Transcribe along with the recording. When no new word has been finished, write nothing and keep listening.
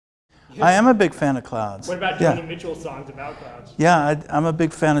I am a big fan of clouds. What about Joni Mitchell's songs about clouds? Yeah, I'm a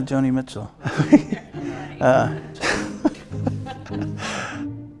big fan of Joni Mitchell.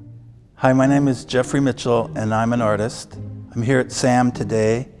 Hi, my name is Jeffry Mitchell, and I'm an artist. I'm here at SAM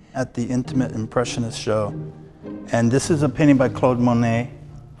today at the Intimate Impressionist Show. And this is a painting by Claude Monet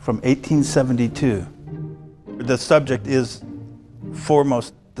from 1872. The subject is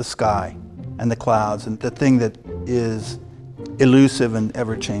foremost the sky and the clouds and the thing that is elusive and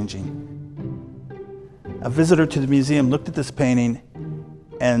ever-changing. A visitor to the museum looked at this painting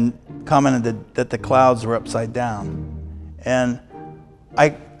and commented that the clouds were upside down. And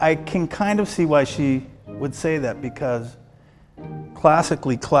I can kind of see why she would say that, because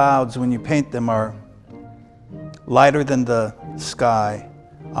classically clouds, when you paint them, are lighter than the sky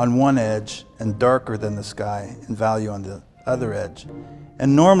on one edge and darker than the sky in value on the other edge.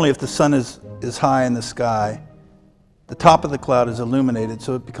 And normally if the sun is high in the sky, the top of the cloud is illuminated,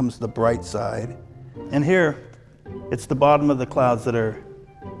 so it becomes the bright side. And here, it's the bottom of the clouds that are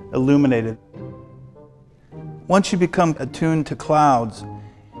illuminated. Once you become attuned to clouds,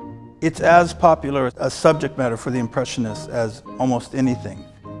 it's as popular a subject matter for the Impressionists as almost anything.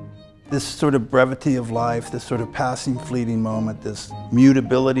 This sort of brevity of life, this sort of passing, fleeting moment, this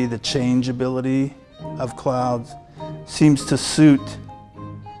mutability, the changeability of clouds, seems to suit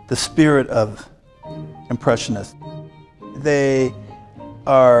the spirit of Impressionists. They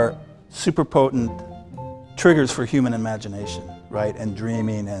are super potent triggers for human imagination, right? And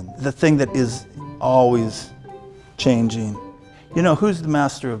dreaming, and the thing that is always changing. You know, who's the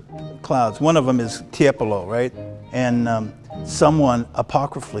master of clouds? One of them is Tiepolo, right? And someone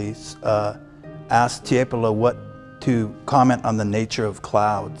apocryphally asked Tiepolo what to comment on the nature of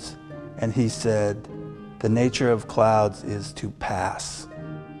clouds. And he said, the nature of clouds is to pass.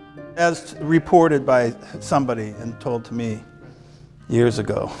 As reported by somebody and told to me years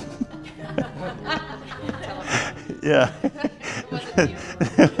ago. Yeah.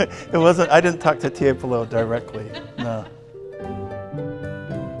 It wasn't, I didn't talk to Tiepolo directly, no.